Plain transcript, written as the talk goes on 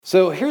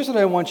So here's what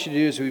I want you to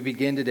do as we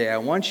begin today. I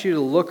want you to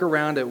look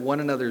around at one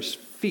another's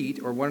feet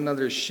or one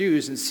another's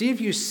shoes and see if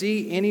you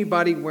see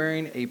anybody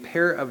wearing a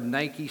pair of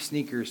Nike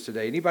sneakers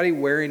today. Anybody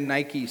wearing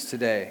Nikes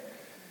today?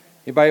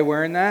 Anybody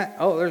wearing that?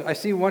 Oh, I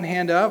see one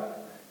hand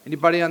up.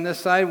 Anybody on this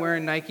side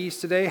wearing Nikes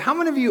today? How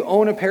many of you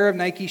own a pair of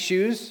Nike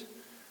shoes?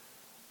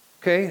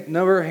 Okay,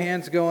 number of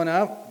hands going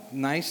up.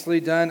 Nicely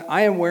done.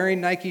 I am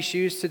wearing Nike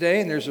shoes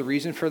today, and there's a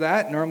reason for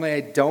that. Normally, I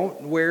don't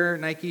wear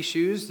Nike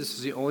shoes. This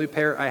is the only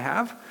pair I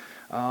have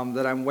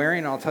that I'm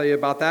wearing. I'll tell you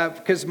about that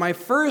because my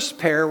first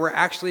pair were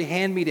actually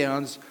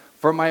hand-me-downs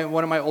from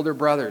one of my older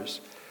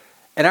brothers.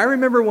 And I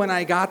remember when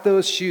I got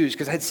those shoes,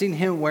 because I'd seen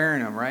him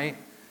wearing them, right?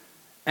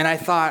 And I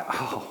thought,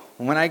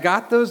 when I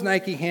got those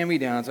Nike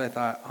hand-me-downs, I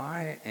thought,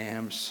 I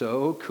am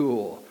so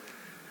cool.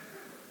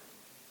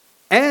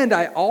 And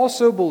I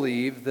also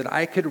believed that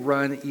I could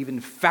run even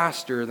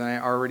faster than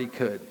I already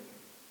could.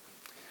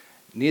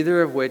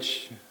 Neither of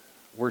which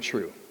were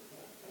true.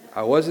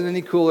 I wasn't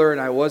any cooler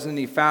and I wasn't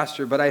any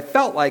faster, but I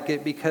felt like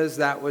it because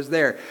that was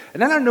there.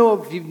 And I don't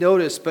know if you've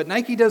noticed, but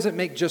Nike doesn't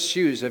make just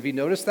shoes. Have you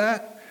noticed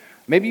that?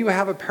 Maybe you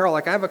have apparel.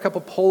 Like I have a couple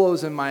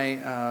polos in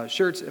my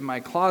shirts in my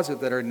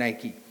closet that are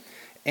Nike.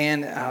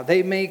 And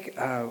they make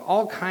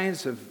all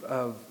kinds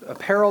of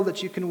apparel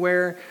that you can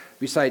wear.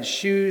 Besides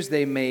shoes,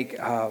 they make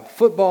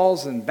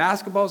footballs and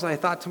basketballs. I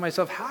thought to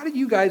myself, how do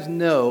you guys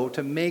know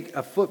to make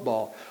a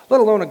football,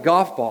 let alone a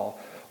golf ball?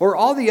 Or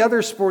all the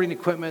other sporting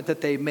equipment that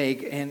they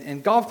make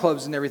and golf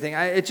clubs and everything.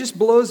 It just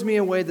blows me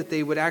away that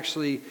they would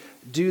actually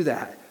do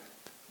that.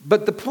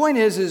 But the point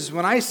is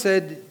when I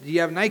said, do you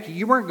have Nike?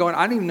 You weren't going,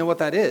 I don't even know what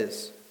that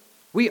is.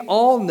 We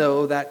all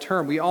know that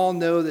term. We all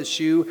know the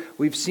shoe.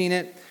 We've seen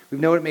it. We've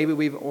known it. Maybe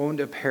we've owned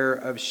a pair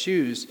of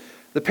shoes.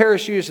 The pair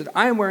of shoes that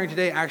I'm wearing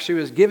today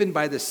actually was given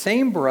by the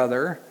same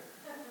brother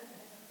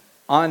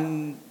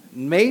on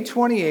May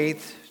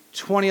 28th,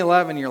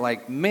 2011, you're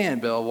like, man,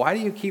 Bill, why do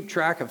you keep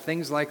track of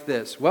things like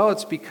this? Well,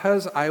 it's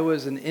because I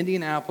was in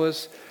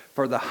Indianapolis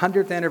for the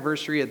 100th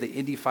anniversary of the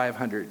Indy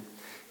 500.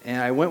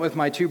 And I went with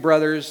my two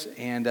brothers,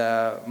 and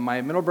my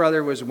middle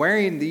brother was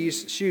wearing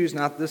these shoes,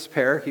 not this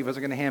pair. He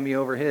wasn't going to hand me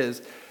over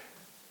his.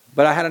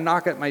 But I had a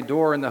knock at my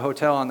door in the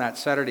hotel on that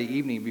Saturday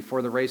evening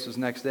before the race was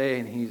next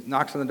day, and he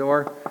knocks on the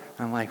door.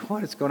 I'm like,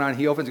 what is going on?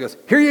 He opens and goes,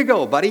 here you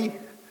go, buddy.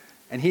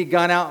 And he'd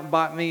gone out and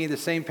bought me the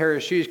same pair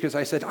of shoes because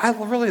I said, I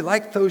really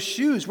like those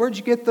shoes. Where'd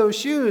you get those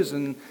shoes?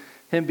 And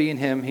him being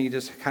him, he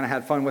just kind of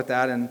had fun with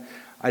that. And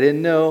I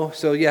didn't know.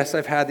 So yes,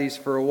 I've had these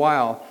for a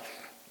while.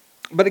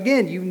 But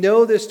again, you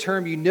know this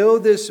term, you know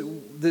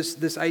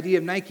this idea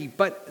of Nike.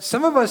 But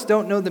some of us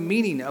don't know the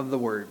meaning of the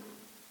word.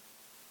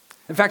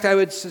 In fact, I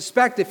would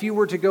suspect if you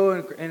were to go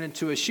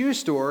into a shoe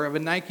store of a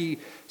Nike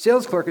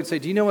sales clerk and say,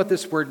 do you know what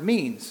this word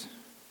means?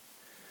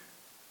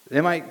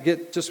 They might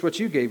get just what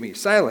you gave me,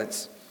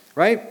 silence.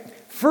 Right?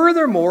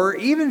 Furthermore,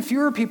 even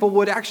fewer people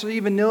would actually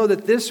even know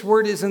that this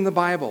word is in the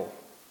Bible.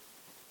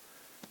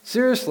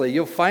 Seriously,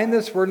 you'll find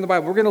this word in the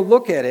Bible. We're going to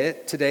look at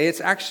it today.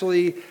 It's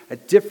actually a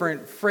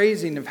different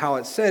phrasing of how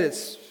it's said.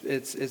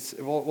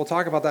 We'll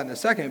talk about that in a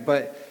second,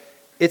 but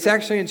it's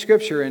actually in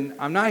Scripture. And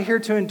I'm not here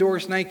to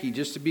endorse Nike,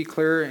 just to be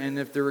clear. And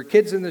if there were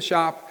kids in the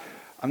shop,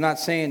 I'm not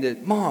saying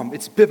that, Mom,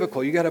 it's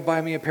biblical. You got to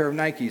buy me a pair of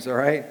Nikes, all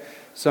right?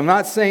 So I'm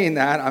not saying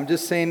that. I'm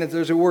just saying that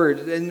there's a word.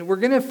 And we're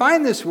going to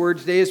find this word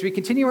today as we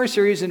continue our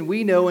series and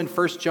We Know in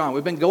 1 John.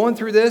 We've been going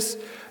through this,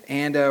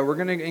 and we're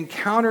going to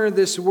encounter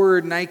this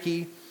word,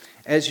 Nike,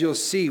 as you'll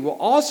see. We'll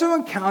also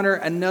encounter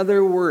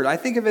another word. I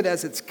think of it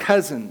as its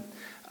cousin,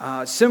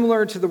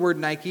 similar to the word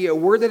Nike, a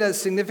word that has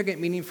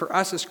significant meaning for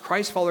us as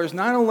Christ followers,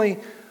 not only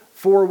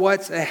for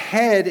what's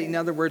ahead, in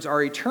other words,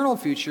 our eternal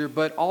future,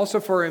 but also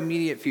for our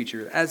immediate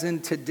future, as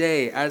in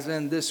today, as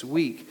in this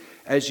week,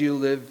 as you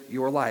live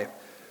your life.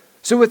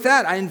 So with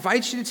that, I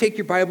invite you to take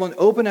your Bible and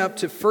open up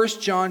to 1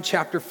 John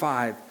chapter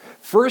 5.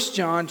 1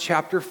 John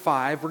chapter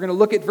 5. We're going to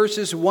look at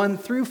verses 1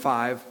 through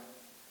 5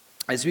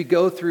 as we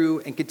go through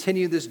and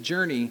continue this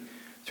journey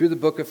through the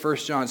book of 1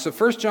 John. So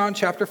 1 John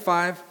chapter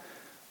 5,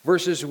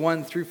 verses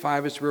 1 through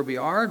 5 is where we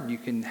are. You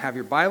can have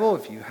your Bible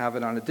if you have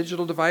it on a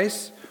digital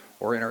device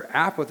or in our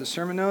app with the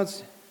sermon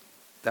notes.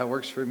 That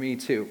works for me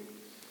too.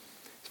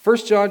 1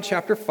 John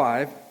chapter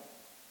 5.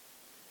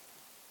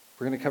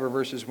 We're going to cover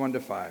verses 1 to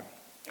 5.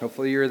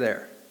 Hopefully you're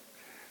there.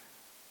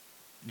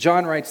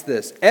 John writes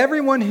this,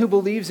 everyone who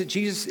believes that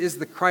Jesus is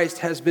the Christ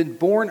has been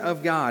born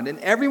of God, and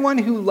everyone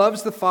who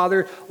loves the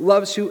Father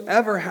loves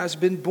whoever has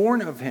been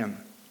born of him.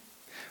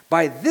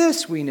 By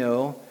this we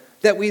know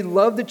that we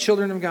love the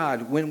children of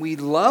God, when we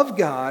love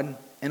God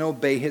and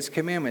obey his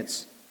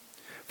commandments.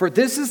 For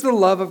this is the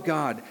love of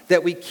God,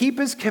 that we keep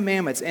his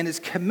commandments, and his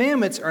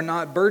commandments are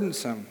not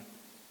burdensome.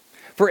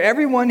 For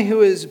everyone who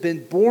has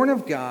been born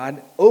of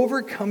God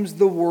overcomes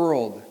the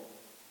world.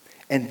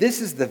 And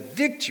this is the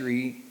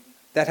victory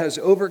that has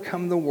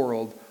overcome the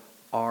world,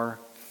 our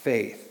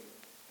faith.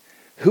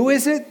 Who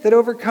is it that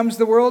overcomes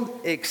the world?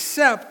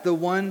 Except the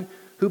one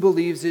who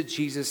believes that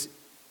Jesus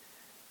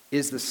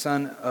is the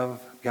Son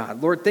of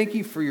God. Lord, thank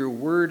you for your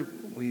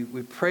word. We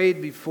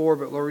prayed before,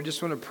 but Lord, we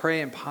just want to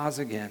pray and pause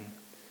again.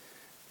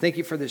 Thank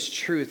you for this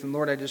truth. And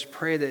Lord, I just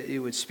pray that it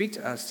would speak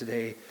to us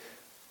today.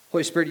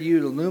 Holy Spirit,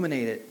 you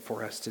illuminate it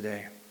for us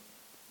today.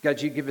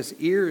 God, you give us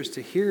ears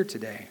to hear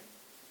today.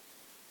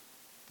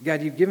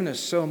 God, you've given us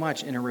so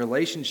much in a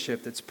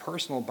relationship that's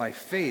personal by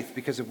faith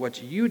because of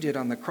what you did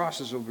on the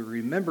crosses. We'll be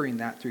remembering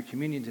that through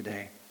communion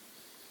today.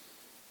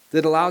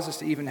 That allows us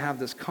to even have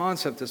this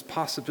concept, this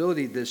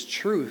possibility, this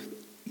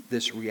truth,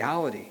 this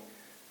reality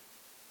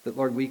that,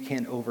 Lord, we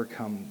can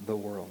overcome the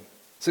world.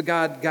 So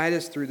God, guide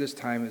us through this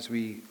time as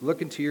we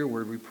look into your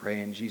word, we pray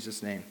in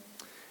Jesus' name.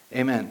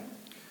 Amen.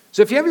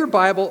 So if you have your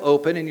Bible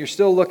open and you're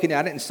still looking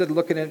at it, instead of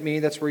looking at me,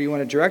 that's where you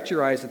want to direct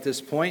your eyes at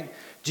this point.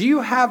 Do you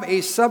have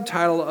a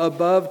subtitle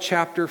above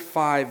chapter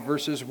 5,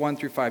 verses 1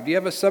 through 5? Do you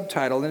have a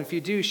subtitle? And if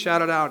you do,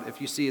 shout it out if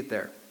you see it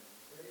there.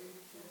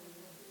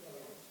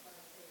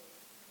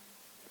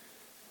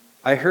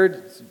 I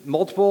heard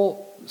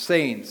multiple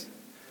sayings.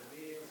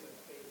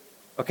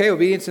 Okay,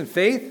 obedience and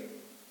faith.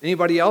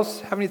 Anybody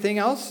else have anything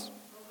else?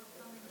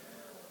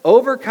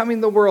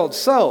 Overcoming the world.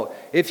 So,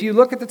 if you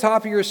look at the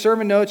top of your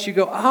sermon notes, you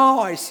go, oh,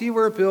 I see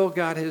where Bill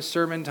got his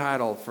sermon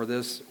title for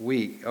this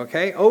week.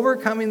 Okay,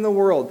 Overcoming the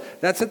World.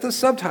 That's at the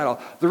subtitle.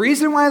 The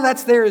reason why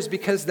that's there is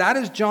because that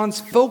is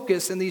John's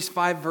focus in these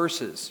 5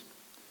 verses.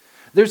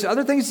 There's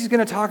other things he's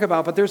going to talk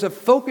about, but there's a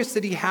focus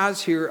that he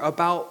has here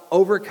about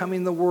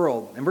overcoming the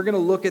world. And we're going to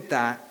look at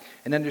that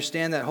and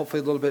understand that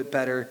hopefully a little bit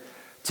better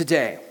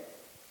today.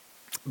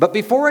 But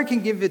before I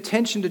can give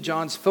attention to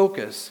John's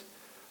focus,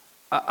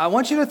 I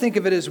want you to think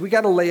of it as we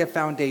got to lay a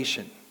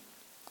foundation.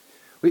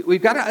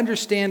 We've got to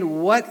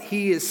understand what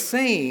he is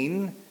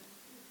saying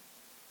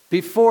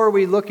before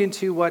we look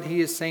into what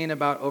he is saying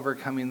about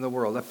overcoming the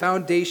world. A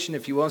foundation,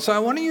 if you will. So I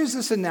want to use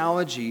this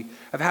analogy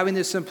of having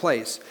this in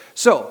place.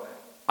 So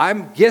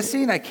I'm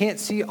guessing, I can't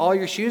see all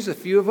your shoes, a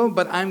few of them,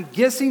 but I'm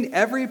guessing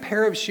every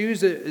pair of shoes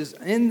that is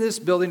in this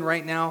building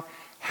right now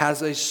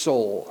has a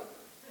sole.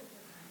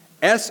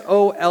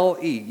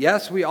 S-O-L-E.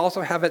 Yes, we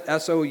also have it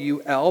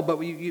S-O-U-L, but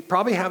you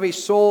probably have a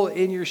sole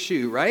in your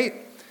shoe, right?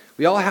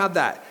 We all have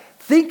that.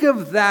 Think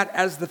of that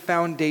as the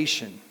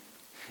foundation.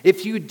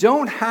 If you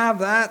don't have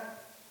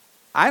that,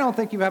 I don't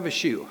think you have a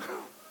shoe.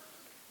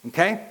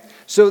 Okay?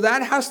 So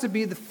that has to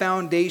be the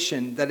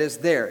foundation that is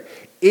there.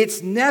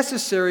 It's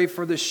necessary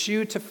for the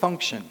shoe to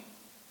function.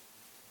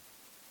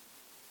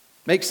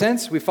 Make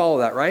sense? We follow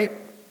that, right?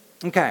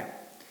 Okay.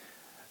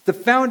 The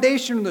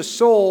foundation, the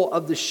sole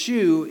of the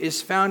shoe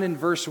is found in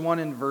verse 1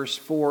 and verse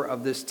 4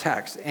 of this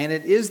text. And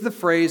it is the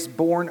phrase,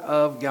 born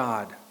of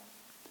God.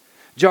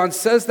 John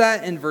says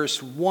that in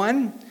verse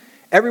 1.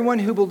 Everyone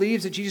who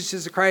believes that Jesus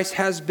is the Christ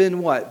has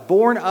been what?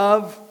 Born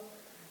of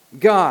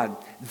God.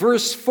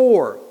 Verse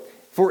 4.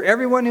 For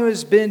everyone who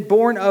has been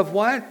born of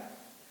what?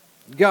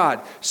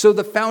 God. So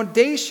the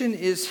foundation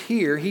is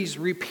here. He's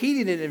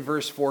repeating it in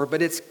verse 4,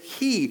 but it's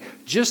key.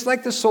 Just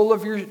like the sole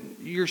of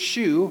your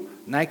shoe,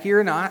 Nike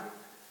or not,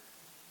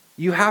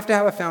 you have to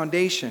have a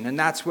foundation, and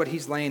that's what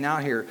he's laying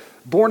out here.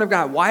 Born of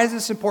God. Why is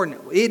this important?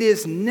 It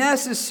is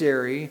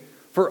necessary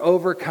for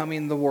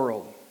overcoming the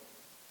world.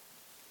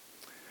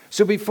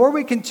 So before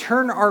we can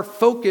turn our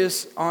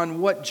focus on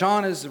what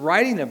John is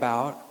writing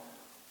about,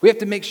 we have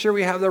to make sure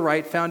we have the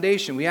right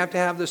foundation. We have to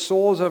have the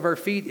soles of our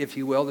feet, if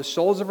you will, the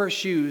soles of our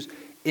shoes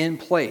in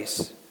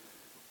place.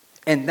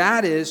 And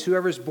that is,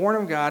 whoever is born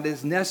of God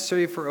is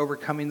necessary for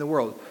overcoming the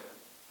world.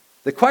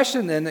 The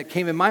question then that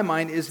came in my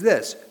mind is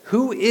this: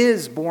 who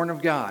is born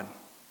of God?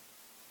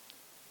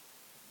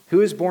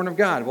 Who is born of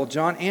God? Well,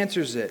 John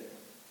answers it.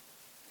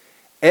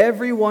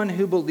 Everyone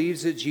who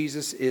believes that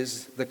Jesus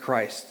is the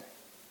Christ.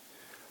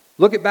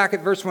 Look back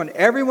at verse 1.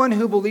 Everyone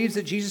who believes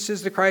that Jesus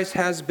is the Christ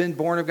has been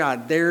born of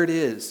God. There it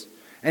is.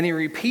 And he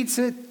repeats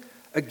it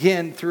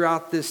again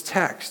throughout this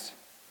text.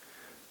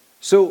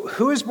 So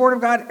who is born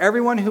of God?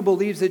 Everyone who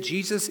believes that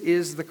Jesus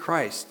is the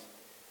Christ.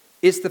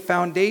 It's the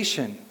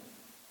foundation.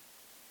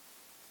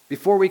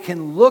 Before we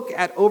can look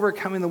at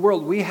overcoming the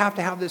world, we have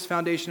to have this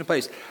foundation in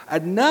place.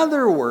 In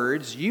other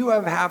words, you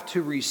have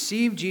to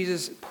receive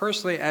Jesus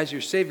personally as your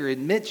Savior,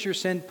 admit your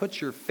sin,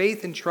 put your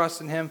faith and trust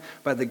in him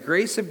by the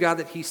grace of God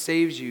that he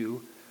saves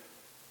you.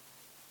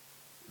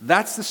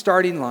 That's the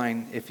starting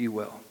line, if you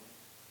will.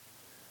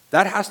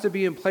 That has to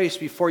be in place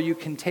before you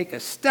can take a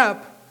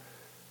step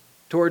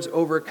towards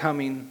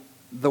overcoming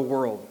the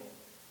world.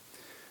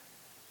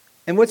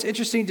 And what's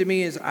interesting to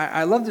me is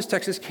I love this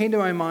text. This came to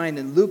my mind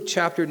in Luke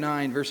chapter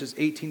 9, verses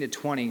 18 to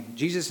 20.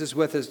 Jesus is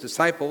with his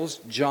disciples.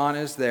 John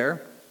is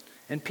there.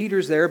 And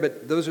Peter's there,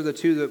 but those are the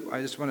two that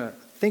I just want to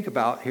think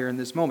about here in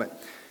this moment.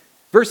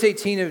 Verse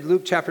 18 of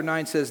Luke chapter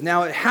 9 says,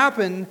 Now it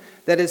happened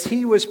that as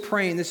he was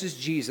praying, this is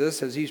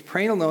Jesus, as he's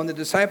praying alone, the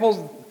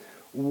disciples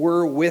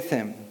were with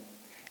him.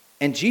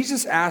 And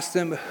Jesus asked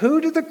them,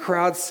 Who did the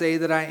crowd say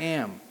that I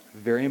am?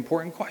 Very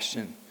important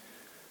question.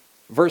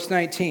 Verse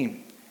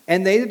 19.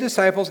 And they, the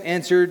disciples,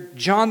 answered,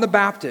 John the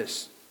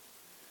Baptist.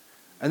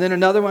 And then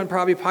another one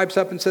probably pipes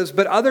up and says,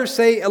 but others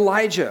say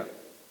Elijah.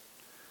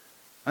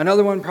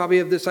 Another one probably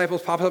of the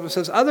disciples pops up and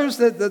says, others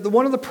that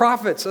one of the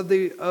prophets of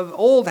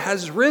old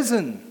has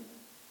risen.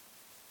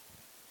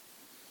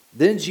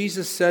 Then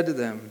Jesus said to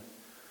them,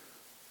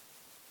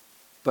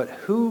 But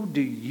who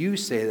do you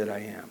say that I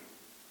am?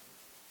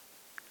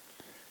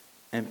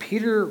 And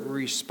Peter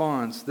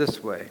responds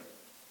this way,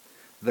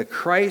 the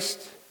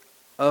Christ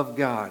of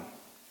God.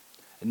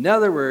 In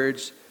other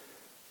words,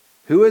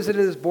 who is it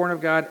that is born of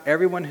God?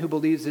 Everyone who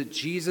believes that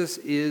Jesus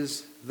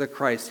is the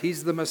Christ.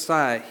 He's the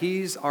Messiah.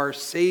 He's our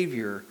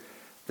Savior.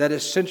 That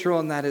is central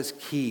and that is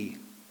key.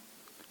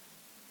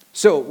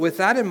 So with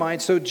that in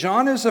mind, so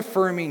John is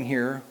affirming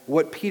here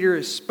what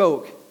Peter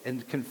spoke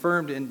and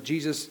confirmed, and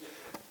Jesus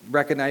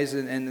recognized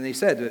it, and they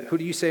said, who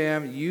do you say I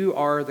am? You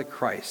are the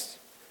Christ.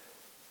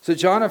 So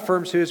John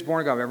affirms who is born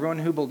of God, everyone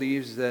who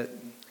believes that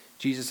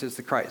Jesus is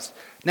the Christ.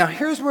 Now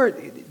here's where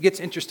it gets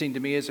interesting to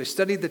me as I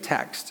studied the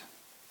text.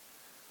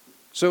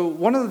 So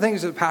one of the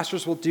things that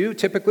pastors will do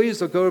typically is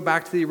they'll go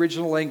back to the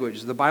original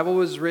language. The Bible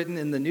was written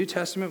in the New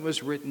Testament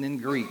was written in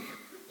Greek.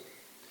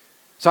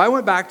 So I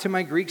went back to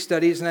my Greek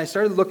studies and I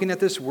started looking at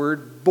this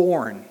word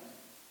born.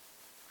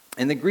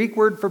 And the Greek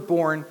word for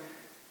born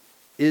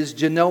is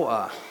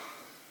genoa.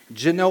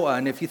 Genoa.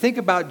 And if you think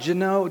about it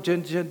kind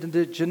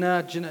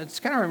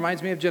of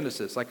reminds me of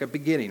Genesis, like a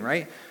beginning,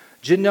 right?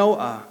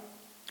 Genoa.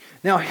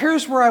 Now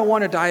here's where I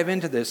want to dive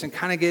into this and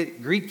kind of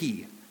get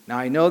Greeky. Now,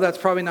 I know that's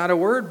probably not a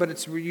word, but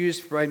it's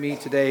used by me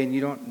today, and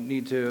you don't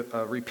need to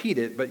repeat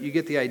it, but you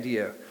get the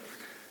idea.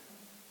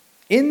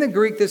 In the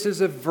Greek, this is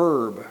a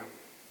verb,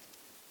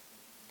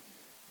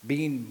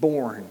 being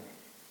born.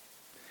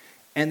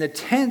 And the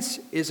tense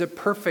is a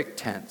perfect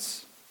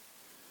tense.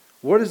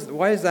 Why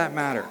does that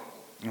matter?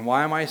 And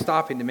why am I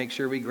stopping to make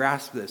sure we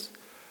grasp this?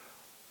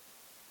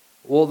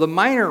 Well, the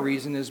minor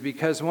reason is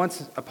because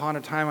once upon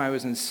a time I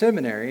was in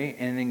seminary,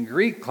 and in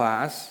Greek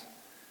class,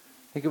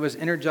 I think it was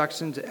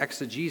Introduction to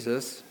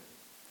Exegesis,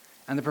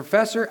 and the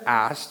professor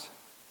asked,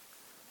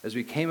 as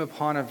we came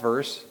upon a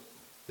verse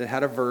that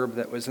had a verb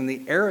that was in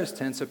the aorist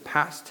tense, a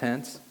past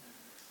tense,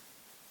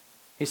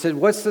 he said,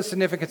 what's the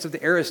significance of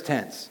the aorist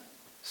tense?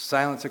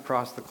 Silence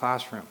across the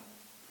classroom.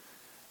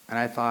 And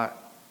I thought,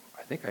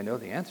 I think I know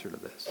the answer to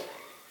this.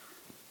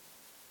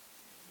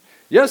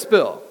 Yes,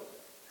 Bill.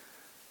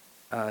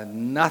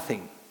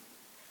 Nothing.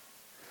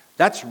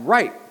 That's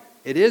right.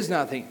 It is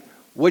nothing.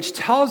 Which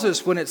tells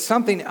us when it's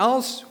something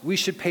else, we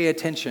should pay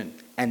attention.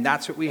 And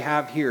that's what we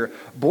have here.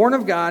 Born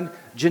of God,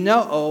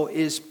 genoo,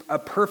 is a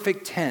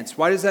perfect tense.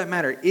 Why does that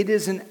matter? It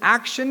is an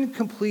action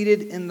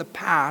completed in the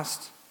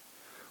past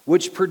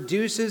which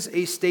produces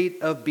a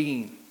state of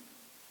being.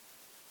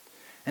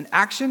 An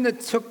action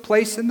that took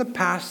place in the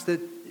past that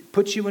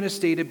puts you in a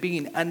state of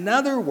being. In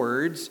other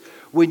words,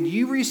 when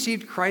you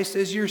received Christ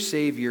as your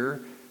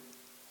Savior,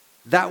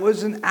 that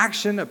was an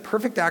action, a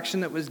perfect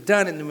action that was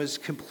done and was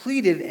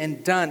completed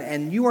and done,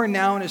 and you are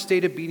now in a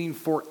state of being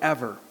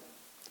forever.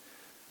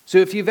 So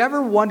if you've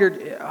ever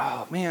wondered,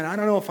 oh man, I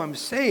don't know if I'm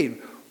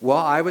saved, well,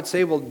 I would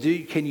say,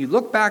 can you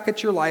look back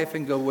at your life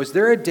and go, was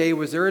there a day,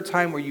 was there a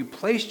time where you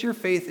placed your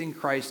faith in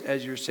Christ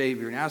as your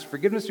Savior and asked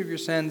forgiveness of your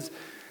sins?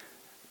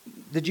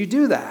 Did you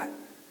do that?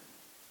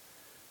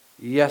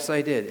 Yes,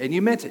 I did. And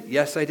you meant it.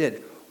 Yes, I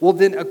did. Well,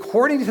 then,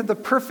 according to the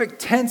perfect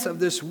tense of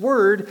this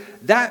word,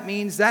 that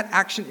means that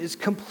action is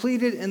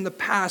completed in the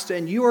past,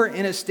 and you are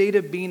in a state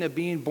of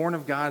being born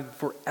of God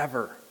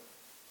forever.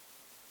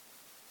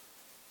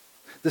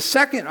 The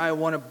second I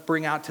want to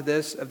bring out to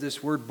this, of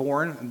this word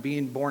born, and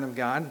being born of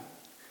God,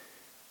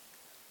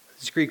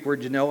 this Greek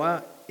word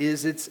genoa,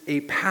 is it's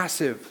a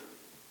passive.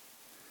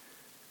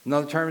 In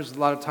other terms, a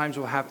lot of times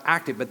we'll have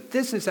active, but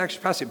this is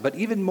actually passive. But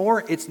even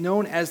more, it's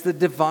known as the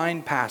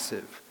divine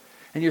passive.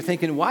 And you're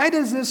thinking, why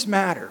does this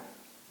matter?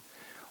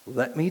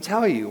 Let me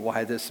tell you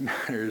why this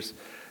matters.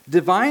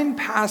 Divine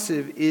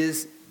passive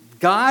is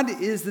God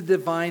is the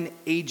divine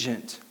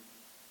agent.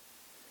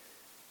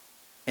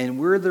 And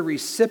we're the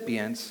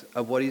recipients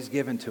of what He's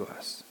given to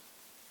us.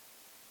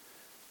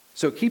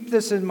 So keep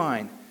this in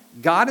mind.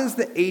 God is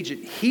the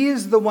agent. He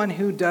is the one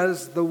who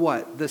does the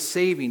what? The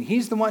saving.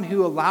 He's the one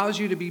who allows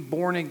you to be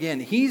born again.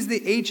 He's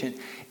the agent.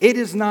 It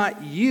is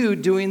not you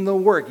doing the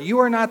work. You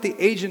are not the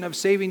agent of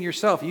saving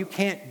yourself. You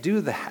can't do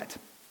that.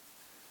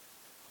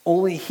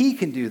 Only He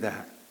can do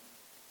that.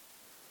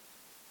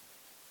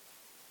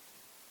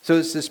 So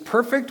it's this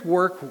perfect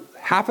work,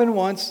 happened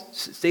once,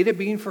 state of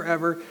being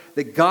forever,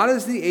 that God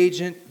is the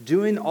agent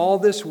doing all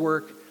this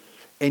work,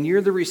 and you're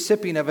the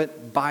recipient of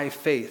it by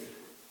faith.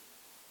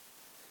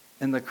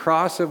 And the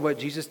cross of what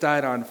Jesus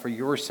died on for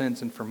your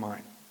sins and for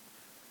mine.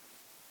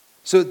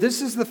 So this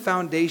is the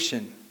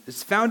foundation.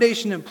 It's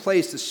foundation in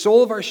place, the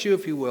sole of our shoe,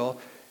 if you will.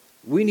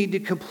 We need to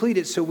complete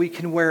it so we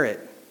can wear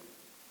it.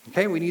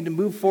 Okay, we need to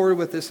move forward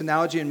with this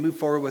analogy and move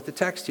forward with the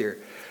text here.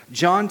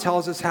 John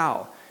tells us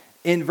how.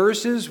 In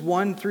verses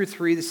 1 through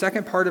 3, the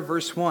second part of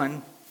verse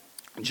 1,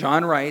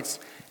 John writes,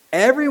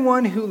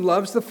 everyone who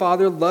loves the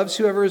Father loves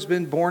whoever has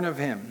been born of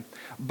Him.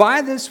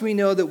 By this we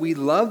know that we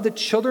love the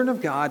children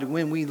of God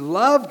when we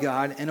love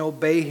God and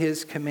obey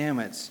His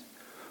commandments.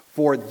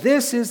 For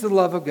this is the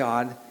love of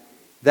God,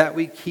 that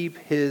we keep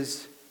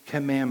His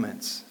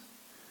commandments.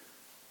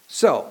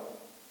 So,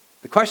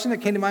 the question that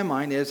came to my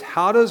mind is,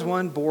 how does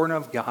one born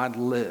of God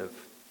live?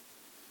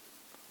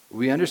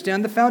 We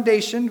understand the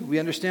foundation. We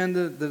understand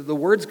the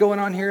words going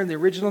on here in the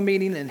original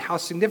meaning and how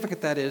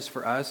significant that is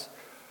for us.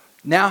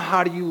 Now,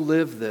 how do you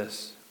live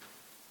this?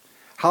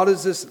 How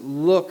does this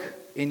look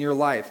in your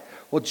life?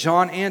 Well,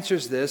 John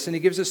answers this, and he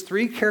gives us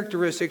 3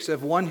 characteristics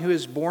of one who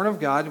is born of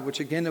God, which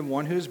again, the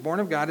one who is born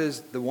of God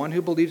is the one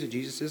who believes that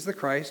Jesus is the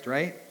Christ,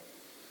 right?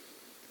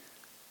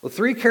 Well,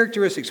 3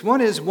 characteristics. One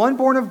is, one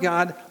born of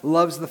God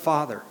loves the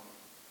Father.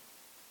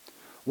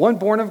 One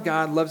born of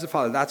God loves the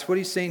Father. That's what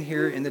he's saying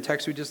here in the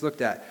text we just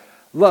looked at.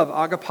 Love,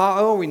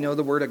 agapao, we know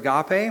the word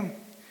agape.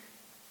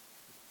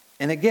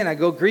 And again, I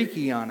go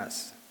Greeky on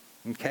us,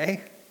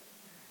 okay?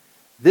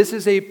 This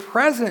is a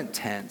present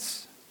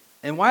tense.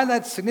 And why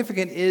that's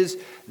significant is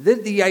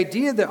that the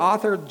idea that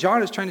author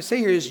John is trying to say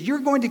here is you're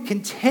going to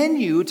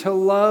continue to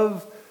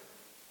love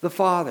the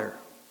Father.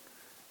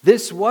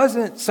 This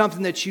wasn't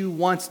something that you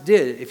once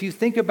did. If you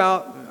think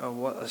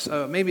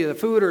about maybe the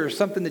food or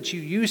something that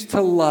you used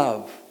to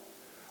love.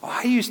 Oh,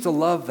 I used to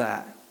love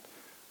that.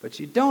 But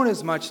you don't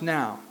as much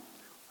now.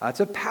 That's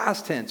a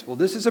past tense. Well,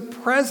 this is a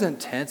present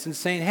tense and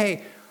saying,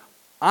 hey,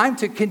 I'm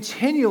to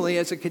continually,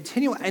 as a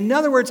continual. In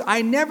other words,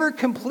 I never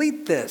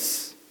complete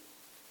this.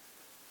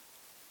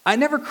 I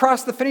never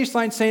cross the finish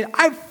line saying,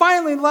 I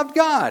finally loved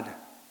God.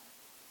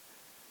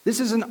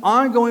 This is an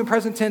ongoing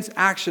present tense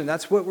action.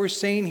 That's what we're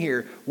saying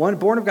here. One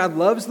born of God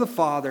loves the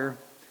Father,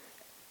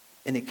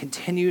 and it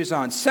continues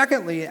on.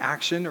 Secondly,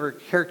 action or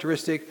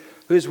characteristic,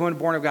 who is one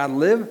born of God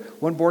live?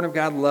 One born of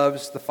God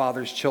loves the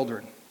Father's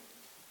children.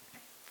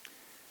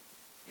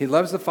 He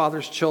loves the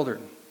Father's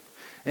children.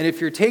 And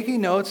if you're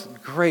taking notes,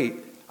 great.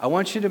 I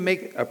want you to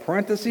make a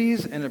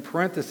parentheses and a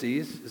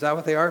parentheses. Is that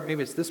what they are?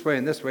 Maybe it's this way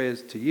and this way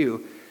is to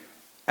you.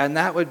 And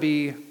that would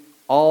be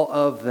all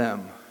of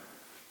them.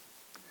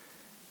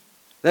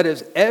 That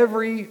is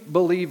every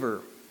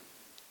believer.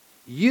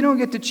 You don't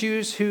get to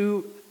choose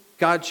who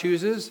God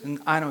chooses, and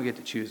I don't get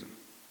to choose them.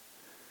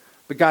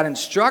 But God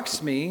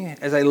instructs me,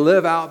 as I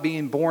live out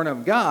being born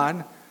of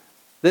God,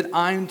 that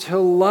I'm to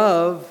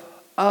love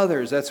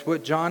others. That's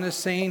what John is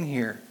saying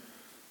here.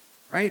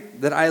 Right?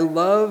 That I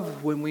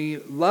love, when we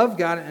love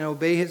God and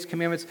obey His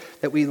commandments,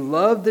 that we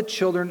love the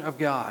children of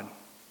God.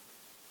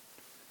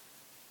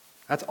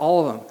 That's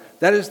all of them.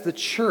 That is the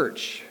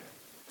church.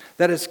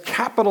 That is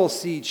capital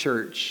C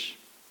church.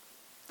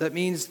 That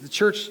means the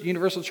church,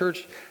 universal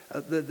church,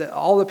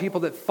 all the people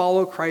that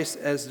follow Christ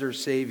as their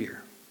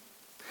Savior.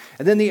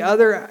 And then the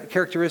other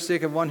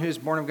characteristic of one who is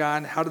born of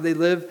God, how do they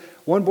live?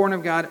 One born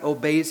of God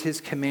obeys His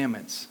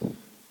commandments.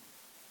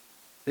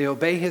 They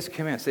obey His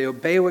commandments. They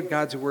obey what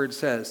God's word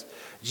says.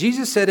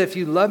 Jesus said, if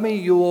you love me,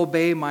 you will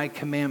obey my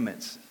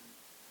commandments.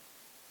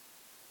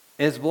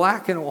 It's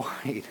black and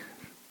white.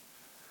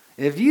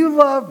 If you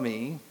love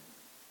me,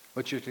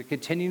 which you're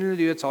continuing to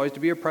do, it's always to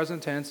be a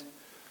present tense,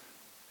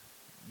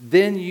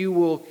 then you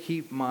will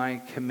keep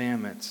my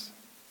commandments.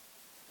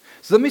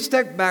 So let me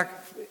step back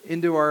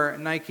into our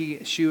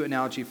Nike shoe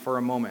analogy for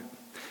a moment.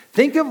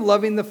 Think of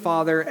loving the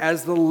Father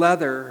as the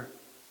leather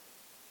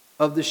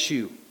of the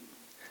shoe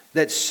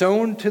that's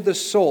sewn to the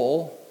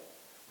sole,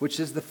 which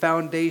is the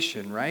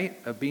foundation, right,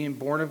 of being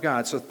born of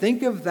God. So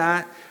think of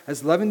that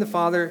as loving the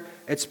Father.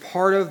 It's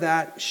part of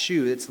that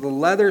shoe. It's the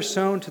leather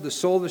sewn to the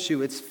sole of the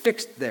shoe. It's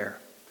fixed there.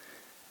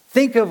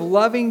 Think of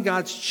loving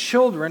God's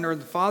children or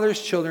the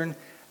Father's children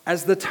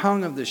as the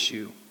tongue of the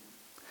shoe.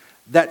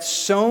 That's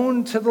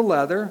sewn to the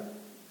leather,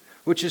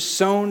 which is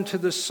sewn to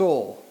the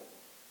sole.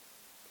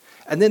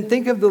 And then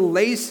think of the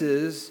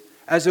laces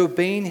as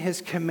obeying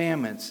His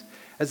commandments.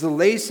 As the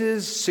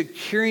laces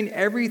securing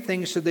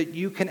everything so that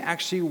you can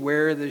actually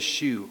wear the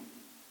shoe.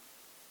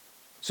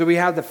 So we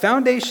have the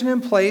foundation in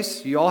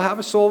place. You all have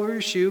a sole of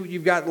your shoe.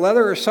 You've got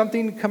leather or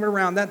something coming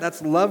around that.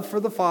 That's love for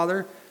the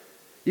Father.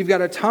 You've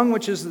got a tongue,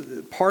 which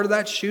is part of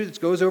that shoe that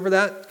goes over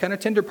that kind of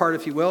tender part,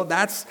 if you will.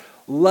 That's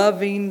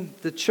loving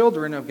the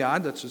children of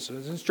God. That's His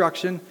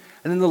instruction.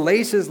 And then the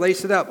laces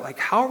lace it up. Like,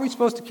 how are we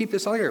supposed to keep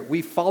this all here?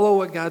 We follow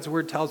what God's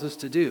word tells us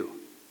to do.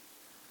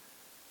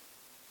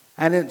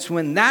 And it's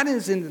when that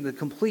is in the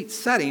complete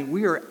setting,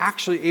 we are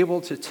actually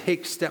able to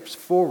take steps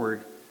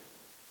forward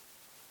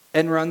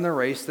and run the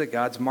race that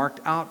God's marked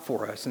out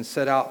for us and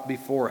set out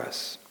before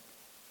us.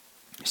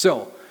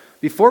 So,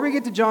 before we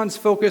get to John's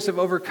focus of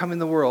overcoming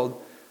the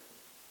world,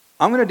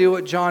 I'm going to do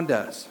what John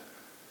does.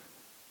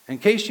 In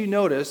case you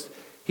noticed,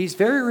 he's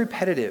very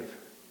repetitive.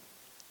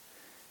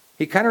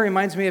 He kind of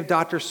reminds me of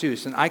Dr.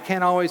 Seuss, and I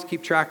can't always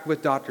keep track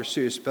with Dr.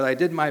 Seuss, but I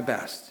did my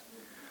best.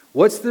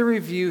 What's the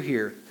review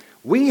here?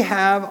 We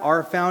have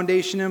our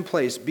foundation in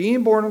place.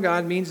 Being born of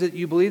God means that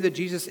you believe that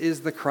Jesus is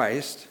the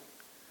Christ.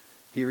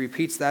 He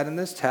repeats that in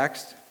this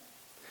text.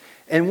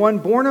 And one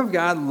born of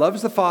God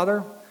loves the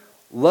Father,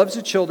 loves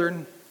the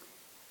children,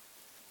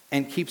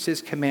 and keeps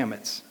His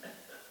commandments.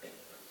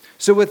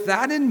 So with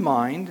that in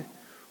mind,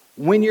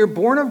 when you're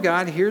born of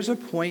God, here's a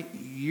point.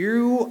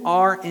 You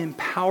are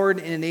empowered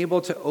and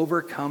enabled to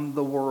overcome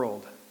the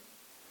world.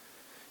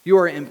 You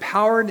are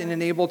empowered and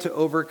enabled to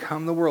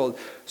overcome the world.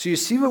 So you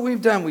see what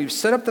we've done. We've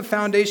set up the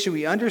foundation.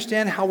 We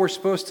understand how we're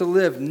supposed to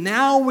live.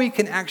 Now we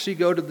can actually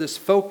go to this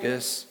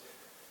focus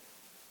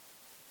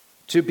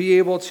to be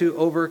able to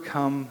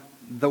overcome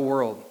the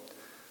world.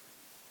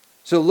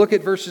 So look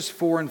at verses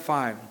 4 and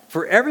 5.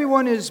 For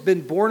everyone who has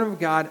been born of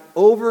God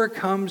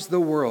overcomes the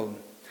world.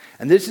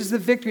 And this is the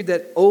victory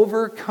that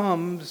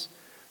overcomes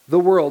the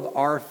world,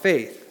 our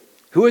faith.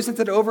 Who is it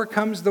that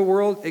overcomes the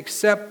world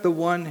except the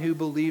one who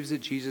believes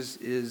that Jesus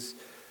is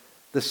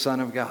the Son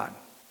of God?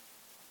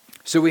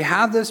 So we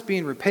have this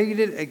being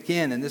repeated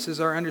again, and this is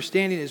our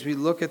understanding as we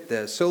look at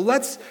this. So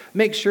let's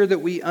make sure that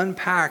we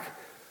unpack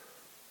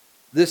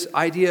this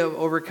idea of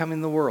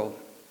overcoming the world.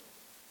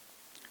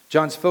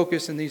 John's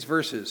focus in these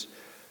verses.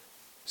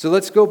 So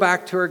let's go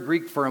back to our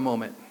Greek for a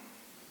moment.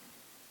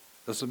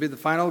 This will be the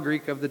final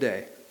Greek of the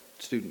day,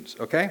 students,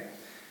 okay?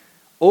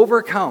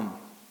 Overcome.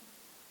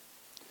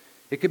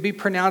 It could be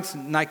pronounced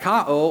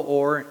nikao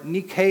or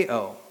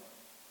nikeo.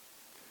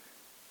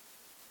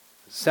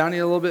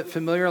 Sounding a little bit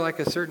familiar like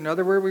a certain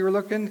other word we were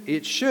looking?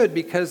 It should,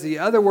 because the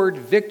other word,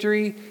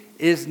 victory,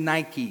 is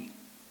Nike.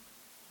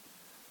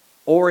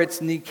 Or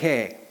it's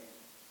Nike.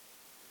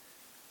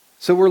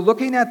 So we're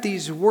looking at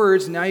these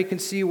words. Now you can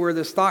see where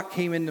this thought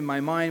came into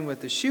my mind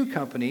with the shoe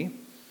company.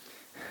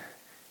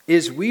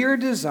 Is we are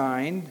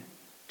designed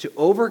to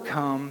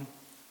overcome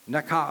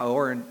Nikao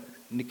or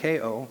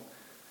Nikeo,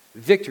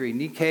 victory,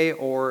 Nike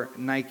or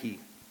Nike.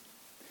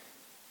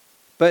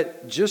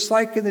 But just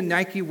like in the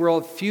Nike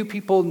world, few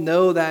people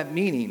know that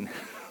meaning.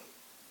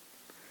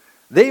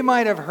 They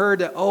might have heard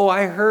that,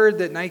 I heard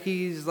that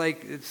Nike's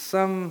like it's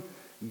some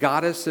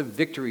goddess of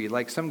victory,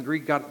 like some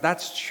Greek god.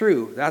 That's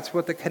true. That's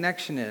what the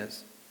connection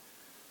is.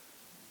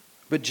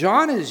 But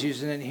John is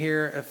using it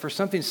here for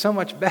something so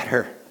much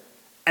better,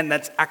 and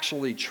that's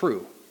actually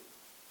true.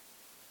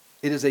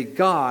 It is a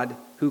God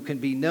who can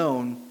be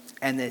known,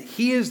 and that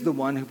he is the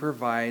one who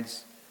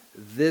provides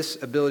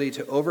this ability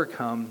to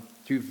overcome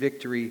through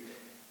victory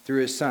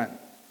through his Son.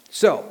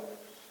 So,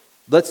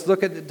 let's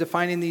look at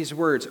defining these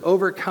words.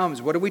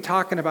 Overcomes, what are we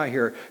talking about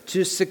here?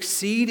 To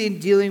succeed in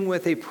dealing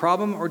with a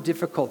problem or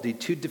difficulty,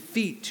 to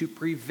defeat, to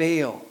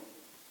prevail.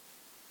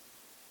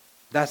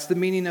 That's the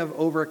meaning of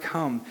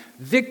overcome.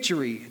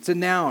 Victory, it's a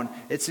noun.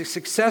 It's a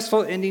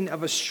successful ending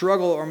of a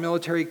struggle or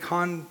military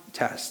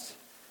contest.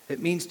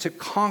 It means to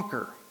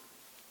conquer.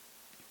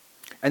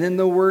 And then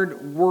the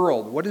word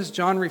world, what is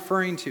John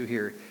referring to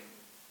here?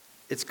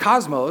 It's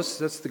cosmos,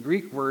 that's the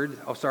Greek word.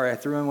 Oh, sorry, I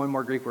threw in one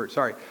more Greek word,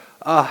 sorry.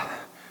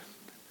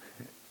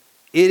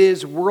 It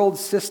is world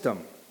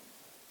system.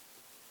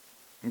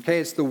 Okay,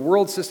 it's the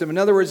world system. In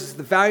other words, it's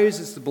the values,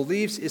 it's the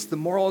beliefs, it's the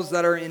morals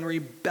that are in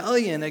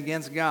rebellion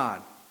against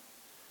God.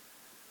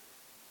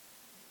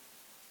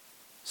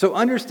 So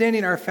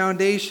understanding our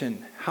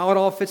foundation, how it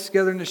all fits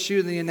together in the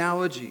shoe, the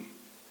analogy,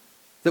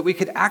 that we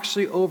could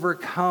actually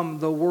overcome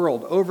the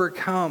world,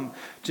 overcome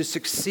to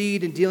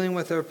succeed in dealing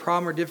with a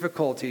problem or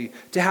difficulty,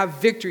 to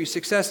have victory,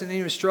 success in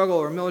any struggle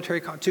or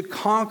military, to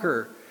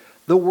conquer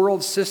the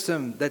world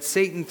system that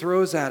Satan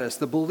throws at us,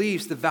 the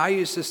beliefs, the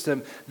value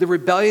system, the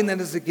rebellion that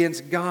is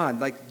against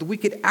God. Like, we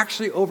could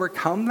actually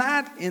overcome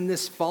that in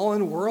this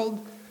fallen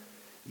world?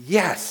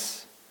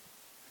 Yes.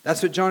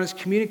 That's what John is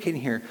communicating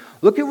here.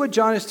 Look at what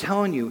John is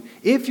telling you.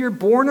 If you're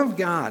born of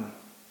God,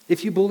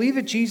 if you believe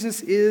that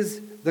Jesus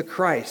is the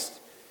Christ,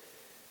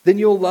 then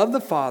you'll love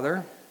the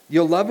Father,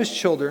 you'll love his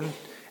children,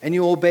 and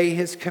you'll obey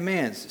his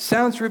commands.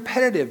 Sounds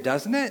repetitive,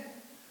 doesn't it?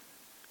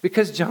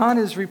 Because John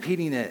is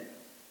repeating it.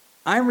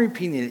 I'm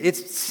repeating it.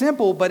 It's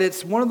simple, but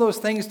it's one of those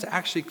things to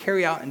actually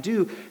carry out and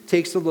do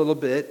takes a little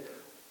bit.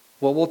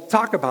 Well, we'll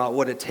talk about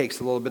what it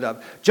takes a little bit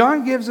of.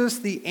 John gives us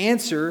the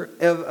answer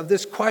of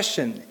this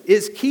question.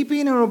 Is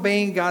keeping and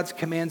obeying God's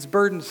commands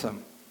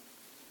burdensome?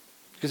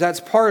 Because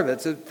that's part of it.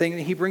 It's a thing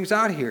that he brings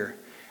out here.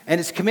 And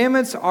his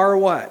commandments are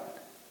what?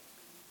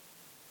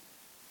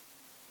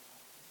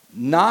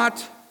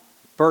 Not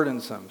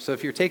burdensome. So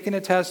if you're taking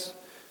a test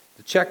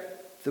to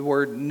check the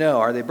word no,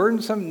 are they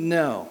burdensome?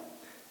 No.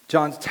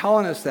 John's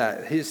telling us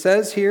that. He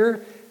says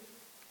here,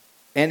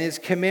 and his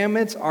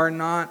commandments are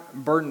not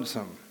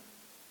burdensome.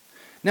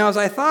 Now, as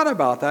I thought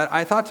about that,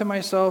 I thought to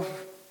myself,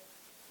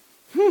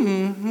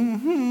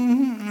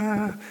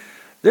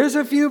 there's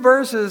a few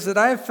verses that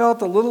I've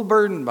felt a little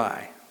burdened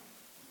by.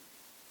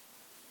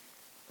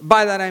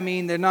 By that I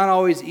mean they're not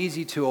always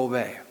easy to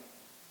obey.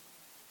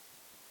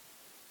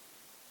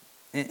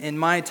 And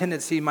my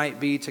tendency might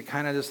be to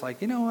kind of just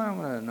like, I'm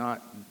going to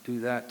not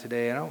do that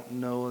today. I don't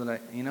know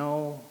that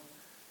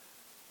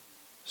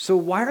So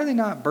why are they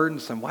not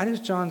burdensome? Why does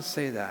John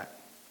say that?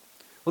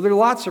 Well, there are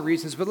lots of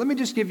reasons, but let me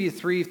just give you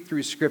 3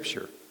 through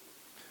Scripture.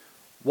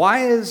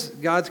 Why is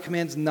God's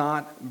commands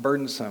not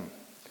burdensome?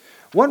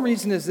 One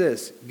reason is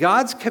this.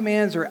 God's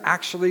commands are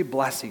actually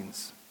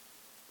blessings.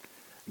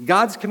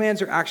 God's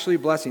commands are actually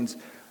blessings.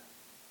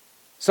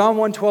 Psalm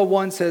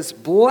 112:1 says,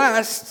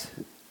 "Blessed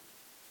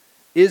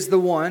is the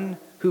one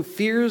who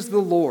fears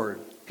the Lord,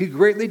 who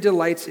greatly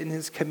delights in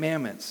his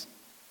commandments."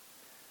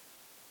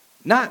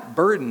 Not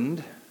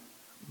burdened,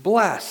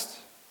 blessed.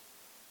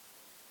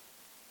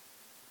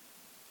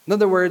 In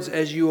other words,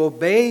 as you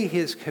obey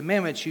his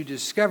commandments, you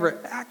discover,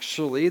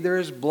 actually,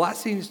 there's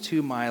blessings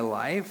to my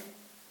life.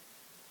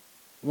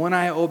 when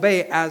I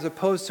obey as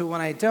opposed to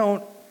when I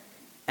don't,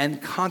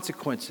 and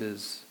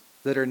consequences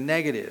that are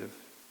negative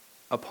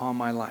upon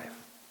my life.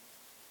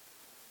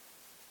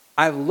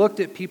 I've looked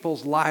at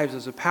people's lives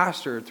as a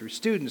pastor through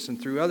students and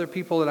through other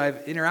people that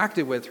I've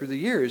interacted with through the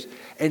years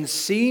and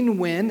seen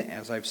when,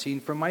 as I've seen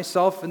from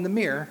myself in the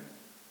mirror,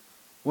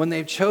 when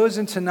they've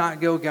chosen to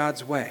not go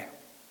God's way.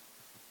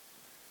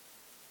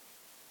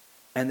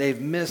 And they've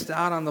missed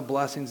out on the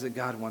blessings that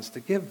God wants to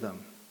give them.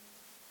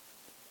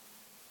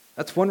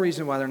 That's one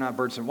reason why they're not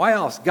burdensome. Why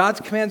else? God's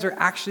commands are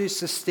actually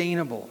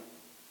sustainable.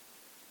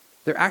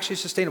 They're actually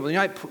sustainable. You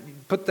know, I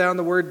put down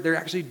the word, they're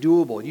actually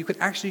doable. You could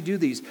actually do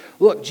these.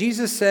 Look,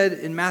 Jesus said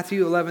in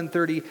Matthew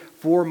 11:30,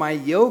 "For my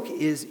yoke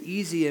is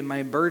easy and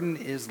my burden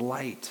is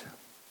light."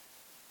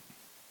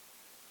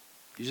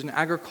 Use an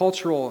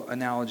agricultural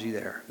analogy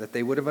there that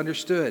they would have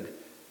understood.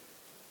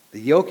 The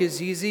yoke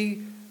is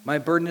easy, my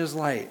burden is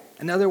light.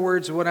 In other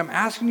words, what I'm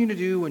asking you to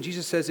do when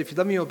Jesus says, if you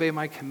let me obey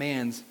my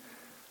commands,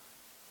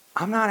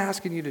 I'm not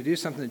asking you to do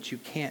something that you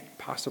can't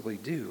possibly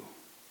do.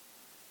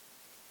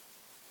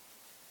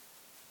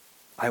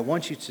 I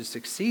want you to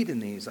succeed in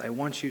these. I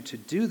want you to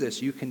do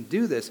this. You can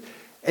do this.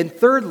 And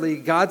thirdly,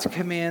 God's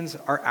commands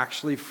are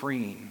actually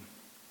freeing.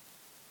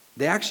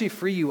 They actually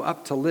free you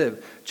up to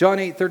live. John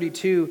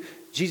 8:32,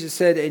 Jesus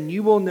said, "And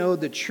you will know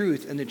the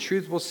truth, and the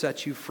truth will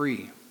set you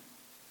free."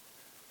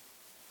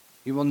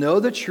 You will know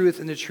the truth,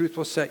 and the truth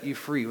will set you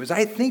free. As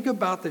I think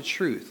about the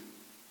truth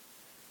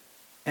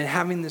and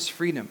having this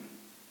freedom,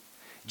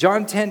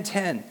 John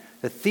 10:10,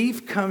 the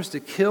thief comes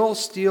to kill,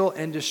 steal,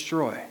 and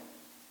destroy.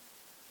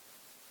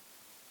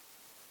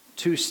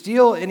 To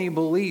steal any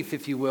belief,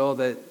 if you will,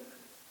 that,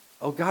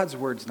 oh, God's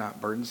word's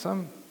not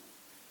burdensome.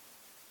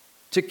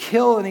 To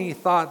kill any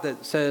thought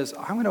that says,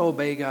 I'm going to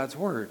obey God's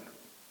word.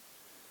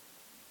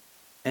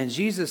 And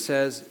Jesus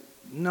says,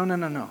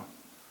 no.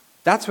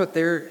 That's what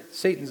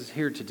Satan's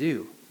here to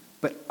do.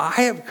 But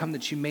I have come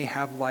that you may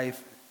have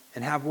life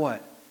and have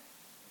what?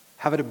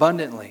 Have it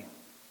abundantly.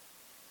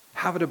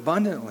 Have it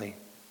abundantly.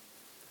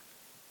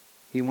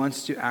 He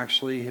wants to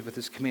actually, with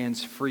his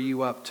commands, free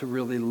you up to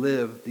really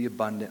live the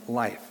abundant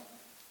life.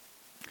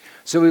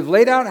 So we've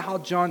laid out how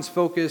John's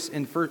focus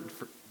in 1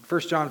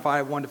 John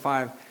 5,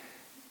 1-5,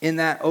 in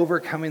that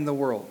overcoming the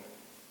world.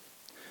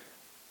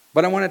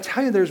 But I want to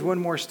tell you there's one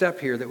more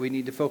step here that we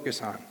need to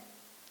focus on.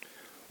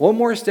 One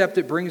more step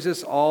that brings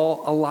us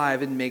all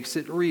alive and makes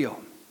it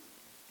real.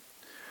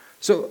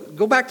 So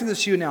go back to the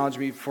shoe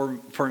analogy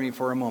for me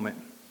for a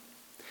moment.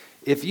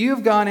 If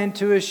you've gone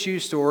into a shoe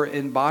store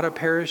and bought a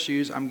pair of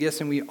shoes, I'm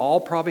guessing we all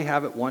probably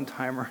have at one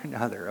time or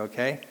another,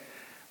 okay?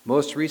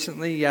 Most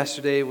recently,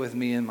 yesterday with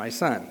me and my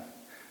son.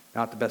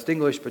 Not the best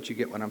English, but you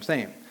get what I'm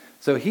saying.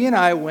 So he and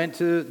I went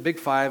to Big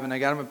Five and I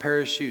got him a pair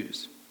of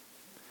shoes.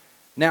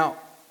 Now,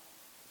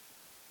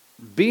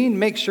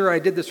 make sure I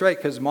did this right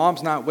because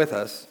Mom's not with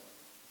us.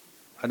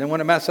 I didn't want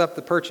to mess up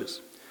the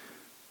purchase.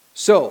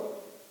 So,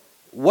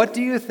 what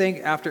do you think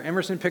after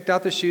Emerson picked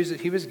out the shoes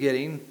that he was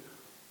getting,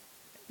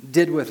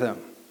 did with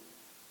them?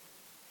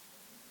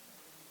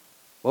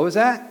 What was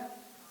that?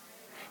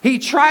 He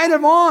tried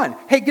them on.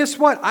 Hey, guess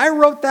what? I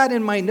wrote that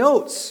in my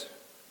notes.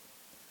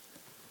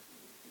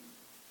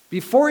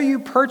 Before you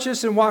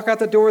purchase and walk out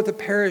the door with a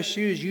pair of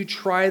shoes, you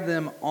try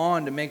them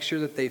on to make sure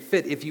that they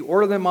fit. If you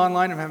order them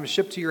online and have them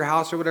shipped to your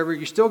house or whatever,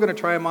 you're still going to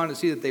try them on to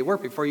see that they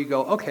work before you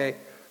go, okay,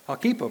 I'll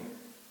keep them.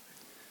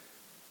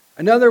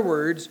 In other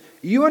words,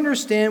 you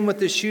understand what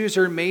the shoes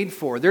are made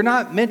for. They're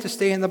not meant to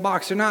stay in the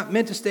box. They're not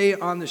meant to stay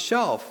on the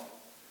shelf.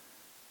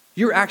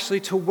 You're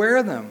actually to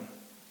wear them.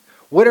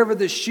 Whatever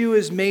the shoe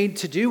is made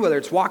to do, whether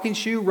it's walking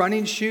shoe,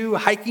 running shoe,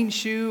 hiking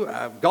shoe,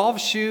 golf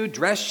shoe,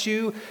 dress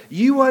shoe,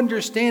 you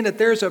understand that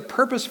there's a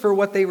purpose for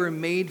what they were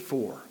made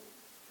for.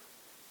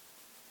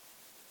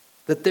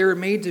 That they're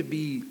made to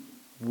be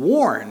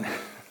worn.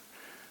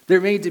 They're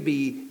made to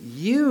be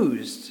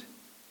used.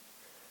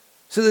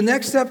 So the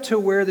next step to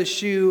wear the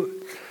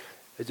shoe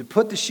is to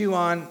put the shoe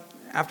on.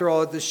 After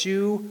all, the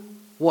shoe,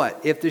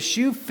 what? If the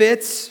shoe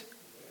fits,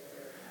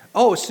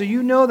 oh, so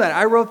you know that.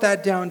 I wrote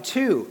that down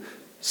too.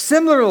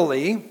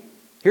 Similarly,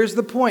 here's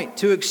the point.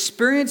 To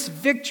experience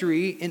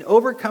victory in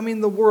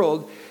overcoming the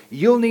world,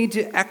 you'll need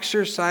to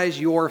exercise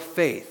your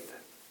faith.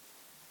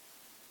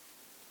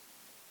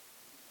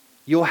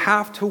 You'll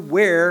have to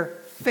wear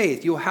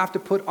faith. You'll have to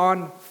put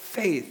on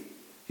faith.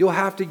 You'll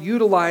have to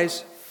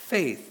utilize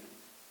faith.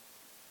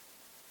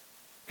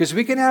 Because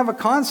we can have a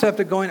concept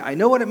of going, I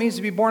know what it means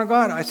to be born of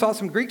God. I saw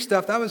some Greek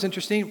stuff. That was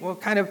interesting. Well,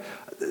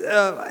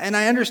 and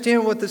I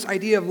understand what this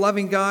idea of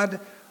loving God,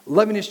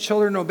 loving his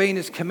children, obeying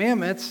his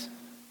commandments,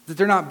 that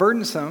they're not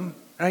burdensome.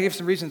 And I give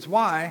some reasons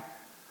why.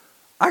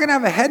 I can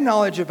have a head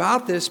knowledge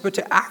about this, but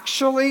to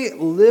actually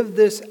live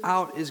this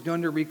out is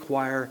going to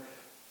require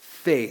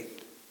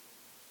faith.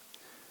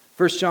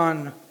 1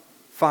 John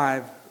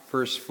 5,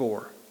 verse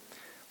 4.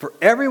 For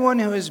everyone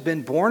who has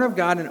been born of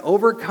God and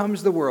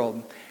overcomes the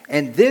world,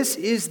 and this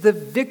is the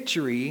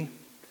victory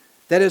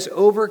that has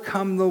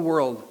overcome the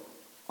world,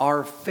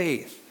 our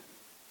faith.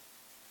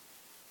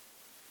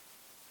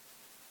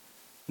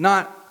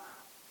 Not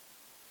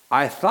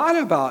I thought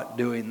about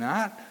doing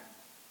that.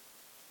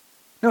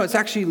 No, it's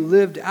actually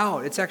lived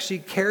out. It's actually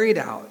carried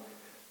out.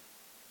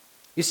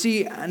 You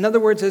see, in other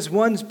words, as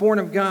one's born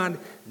of God,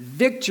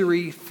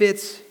 victory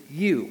fits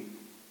you.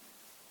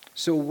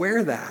 So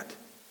wear that.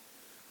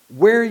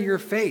 Wear your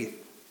faith.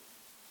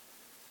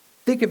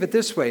 Think of it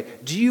this way.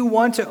 Do you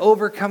want to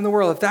overcome the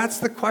world? If that's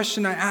the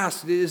question I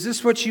asked, is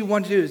this what you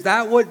want to do? Is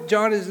that what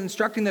John is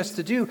instructing us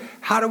to do?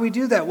 How do we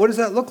do that? What does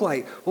that look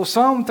like? Well,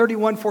 Psalm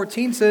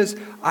 31:14 says,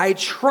 I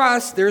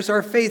trust, there's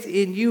our faith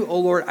in you, O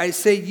Lord. I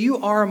say, you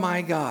are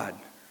my God.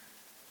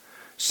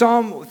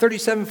 Psalm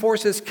 37:4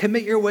 says,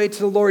 commit your way to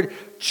the Lord.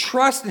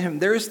 Trust in him.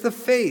 There's the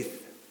faith.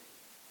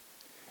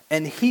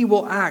 And he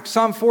will act.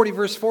 Psalm 40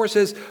 verse 4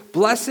 says,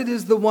 blessed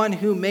is the one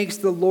who makes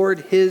the Lord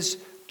his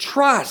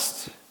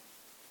trust,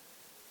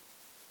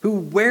 who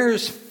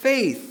wears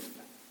faith.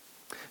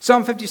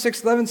 Psalm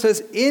 56:11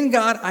 says, in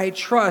God I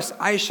trust,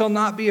 I shall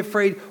not be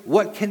afraid.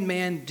 What can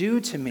man do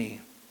to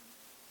me?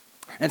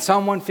 And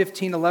Psalm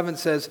 115:11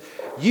 says,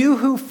 you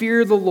who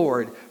fear the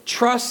Lord,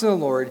 trust in the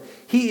Lord.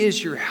 He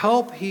is your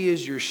help. He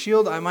is your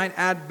shield. I might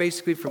add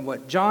basically from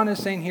what John is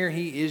saying here,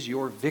 he is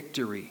your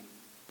victory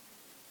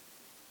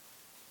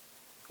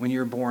when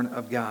you're born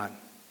of God.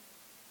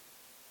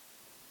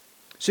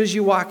 So as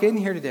you walk in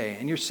here today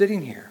and you're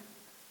sitting here,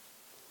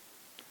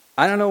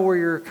 I don't know where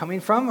you're coming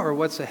from or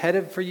what's ahead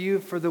of for you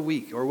for the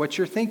week or what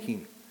you're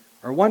thinking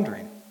or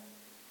wondering.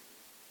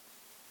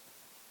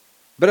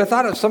 But I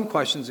thought of some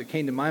questions that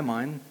came to my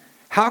mind.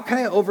 How can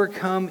I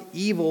overcome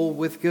evil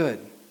with good?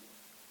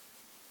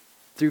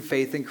 Through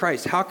faith in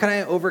Christ. How can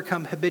I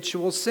overcome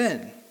habitual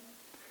sin?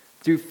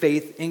 Through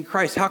faith in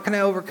Christ. How can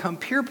I overcome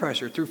peer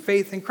pressure? Through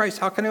faith in Christ.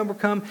 How can I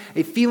overcome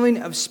a feeling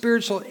of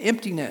spiritual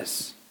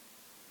emptiness?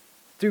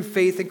 Through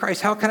faith in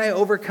Christ. How can I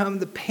overcome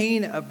the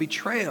pain of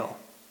betrayal?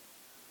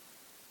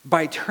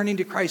 By turning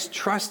to Christ,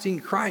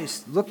 trusting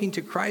Christ, looking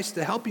to Christ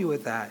to help you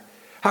with that.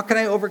 How can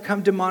I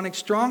overcome demonic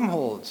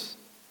strongholds?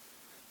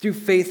 Through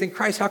faith in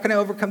Christ. How can I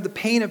overcome the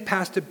pain of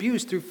past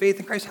abuse? Through faith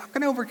in Christ. How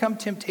can I overcome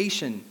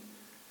temptation?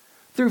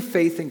 Through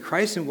faith in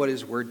Christ and what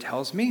his word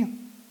tells me.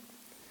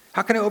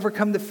 How can I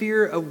overcome the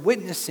fear of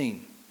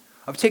witnessing,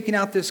 of taking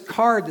out this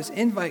card, this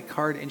invite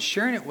card, and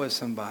sharing it with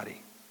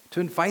somebody to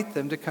invite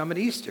them to come at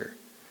Easter?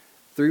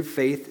 Through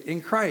faith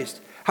in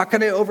Christ. How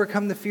can I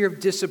overcome the fear of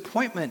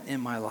disappointment in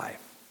my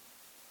life?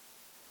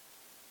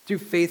 Through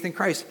faith in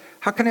Christ.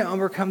 How can I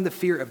overcome the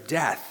fear of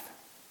death?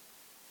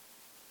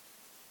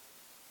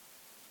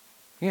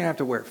 You're going to have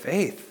to wear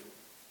faith.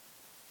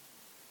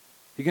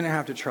 You're going to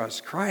have to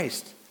trust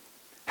Christ.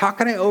 How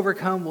can I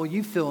overcome? Well,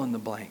 you fill in the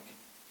blank.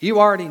 You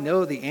already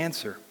know the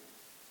answer.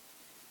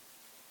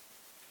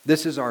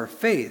 This is our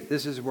faith.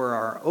 This is where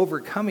our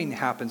overcoming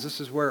happens.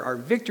 This is where our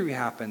victory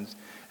happens.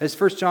 As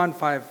 1 John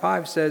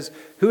 5:5 says,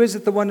 who is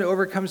it the one who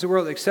overcomes the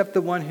world except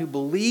the one who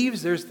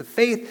believes? There's the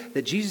faith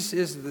that Jesus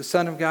is the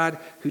Son of God,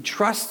 who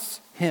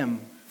trusts him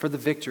for the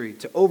victory,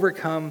 to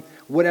overcome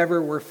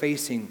whatever we're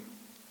facing.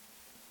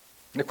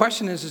 The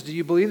question is do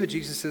you believe that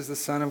Jesus is the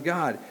Son of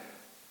God?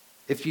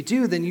 If you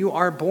do, then you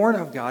are born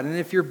of God. And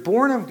if you're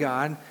born of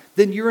God,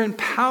 then you're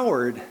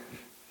empowered.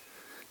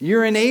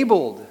 You're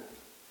enabled.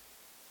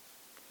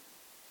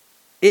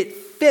 It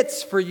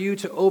fits for you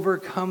to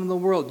overcome the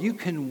world. You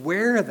can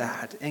wear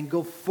that and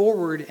go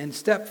forward and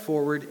step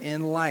forward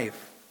in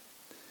life.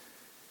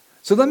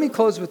 So let me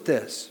close with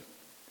this.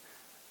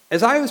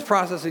 As I was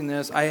processing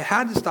this, I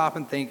had to stop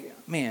and think,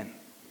 man,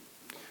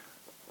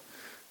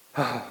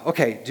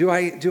 okay, do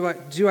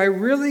I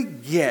really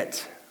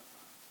get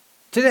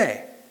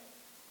today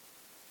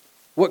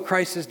what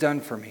Christ has done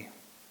for me?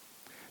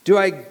 Do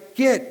I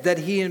get that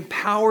he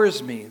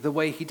empowers me the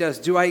way he does?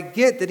 Do I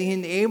get that he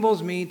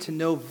enables me to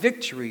know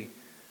victory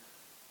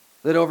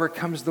that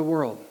overcomes the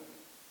world?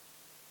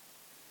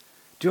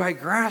 Do I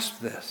grasp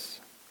this?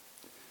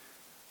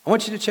 I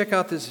want you to check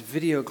out this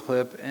video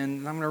clip, and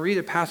I'm going to read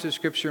a passage of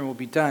scripture and we'll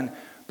be done.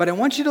 But I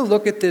want you to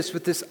look at this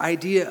with this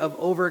idea of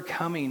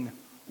overcoming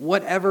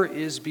whatever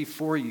is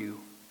before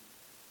you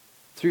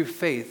through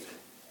faith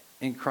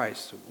in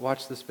Christ.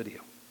 Watch this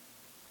video.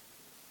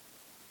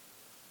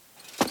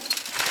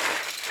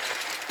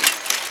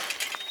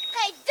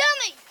 Hey,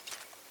 dummy!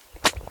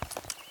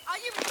 Are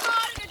you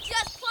retarded or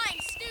just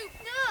plain stupid?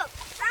 Look,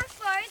 I'm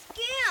Forrest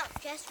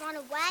Gump. Just run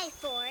away,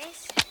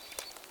 Forrest.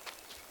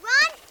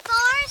 Run,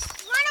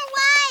 Forrest! Run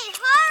away!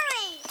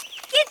 Hurry!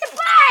 Get the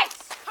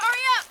brakes!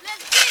 Hurry up!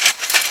 Let's get it!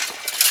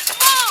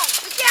 Come on!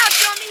 Look out,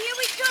 dummy! Here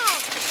we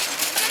come!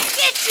 We're gonna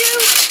get you!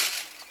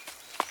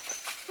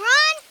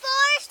 Run,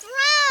 Forrest!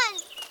 Run!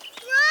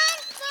 Run,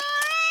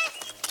 Forrest!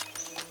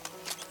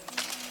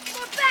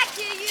 Come back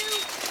here, you!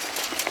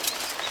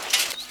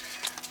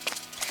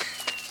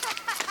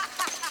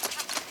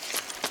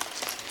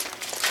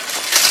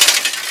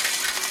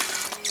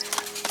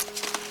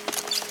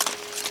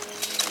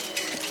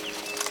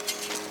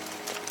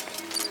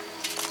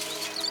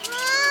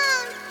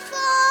 Run,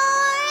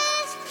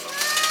 Forrest!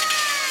 Run!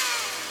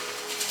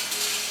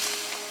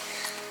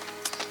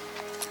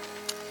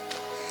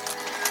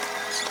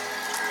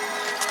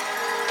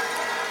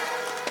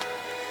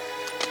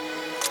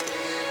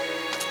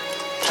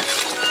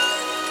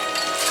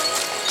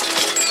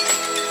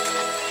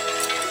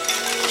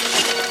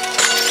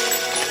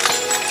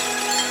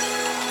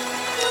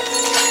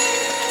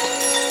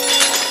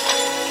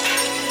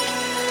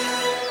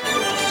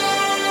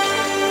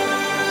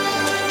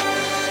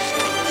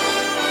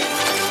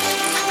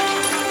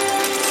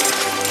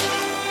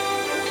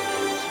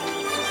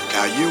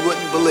 Now, you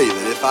wouldn't believe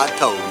it if I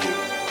told you.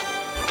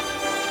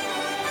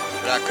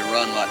 But I could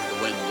run like the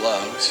wind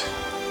blows.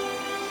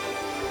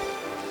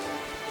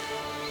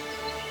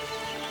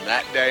 From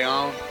that day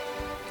on,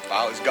 if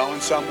I was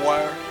going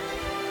somewhere,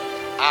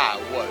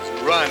 I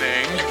was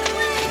running.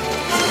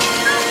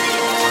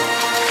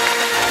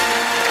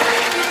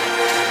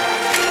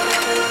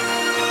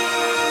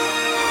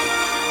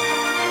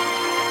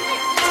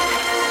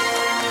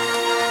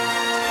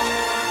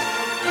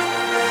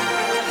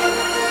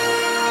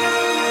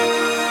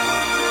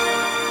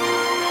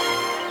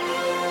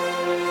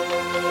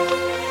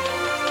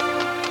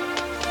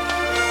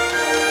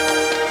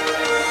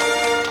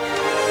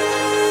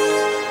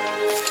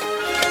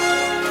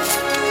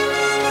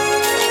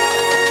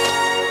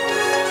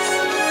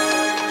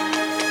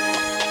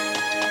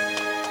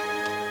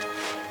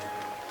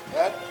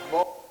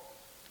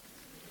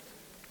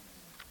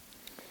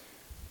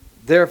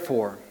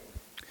 Therefore,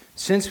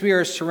 since we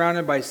are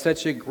surrounded by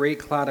such a great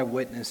cloud of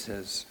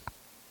witnesses,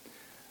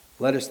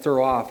 let us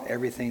throw off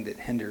everything that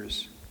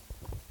hinders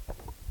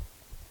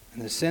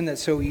and the sin that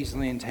so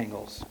easily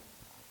entangles.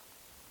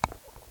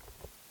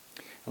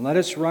 And let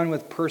us run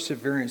with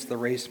perseverance the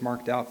race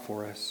marked out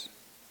for us.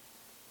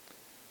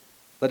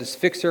 Let us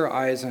fix our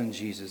eyes on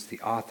Jesus, the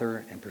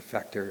author and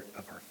perfecter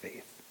of our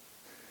faith.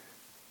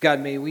 God,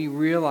 may we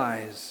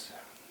realize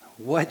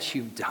what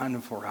you've done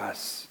for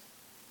us.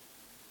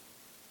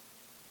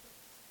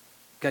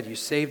 God, you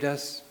saved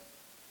us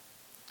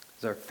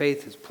as our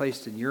faith is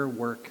placed in your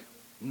work,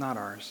 not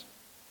ours.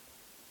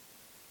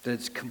 That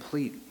it's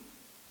complete.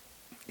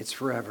 It's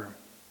forever.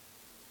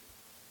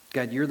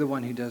 God, you're the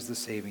one who does the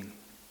saving.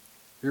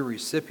 We're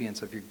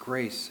recipients of your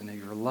grace and of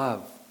your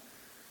love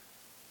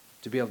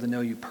to be able to know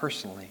you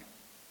personally.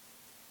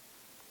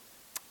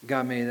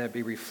 God, may that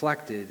be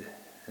reflected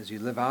as you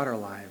live out our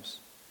lives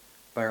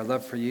by our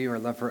love for you, our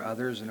love for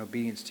others, and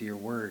obedience to your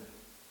word.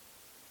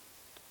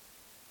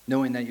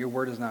 Knowing that your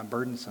word is not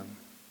burdensome.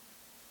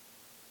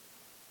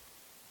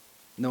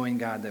 Knowing,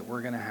 God, that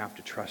we're going to have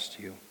to trust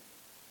you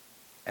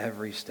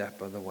every step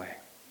of the way.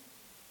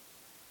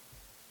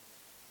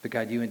 But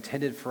God, you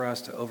intended for us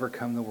to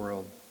overcome the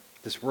world,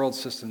 this world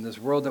system, this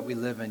world that we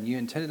live in. You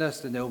intended us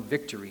to know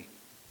victory,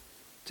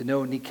 to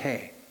know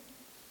Nikkei,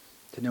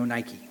 to know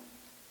Nike,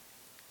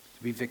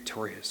 to be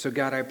victorious. So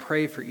God, I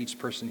pray for each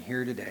person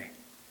here today,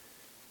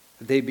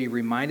 that they be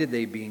reminded,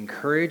 they be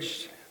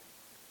encouraged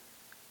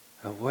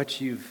of what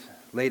you've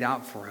laid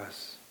out for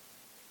us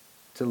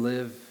to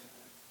live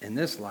in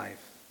this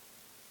life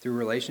through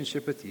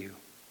relationship with you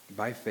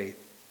by faith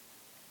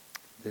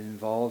that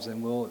involves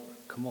and will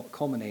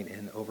culminate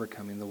in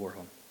overcoming the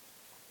world.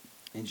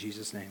 In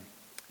Jesus' name,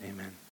 amen.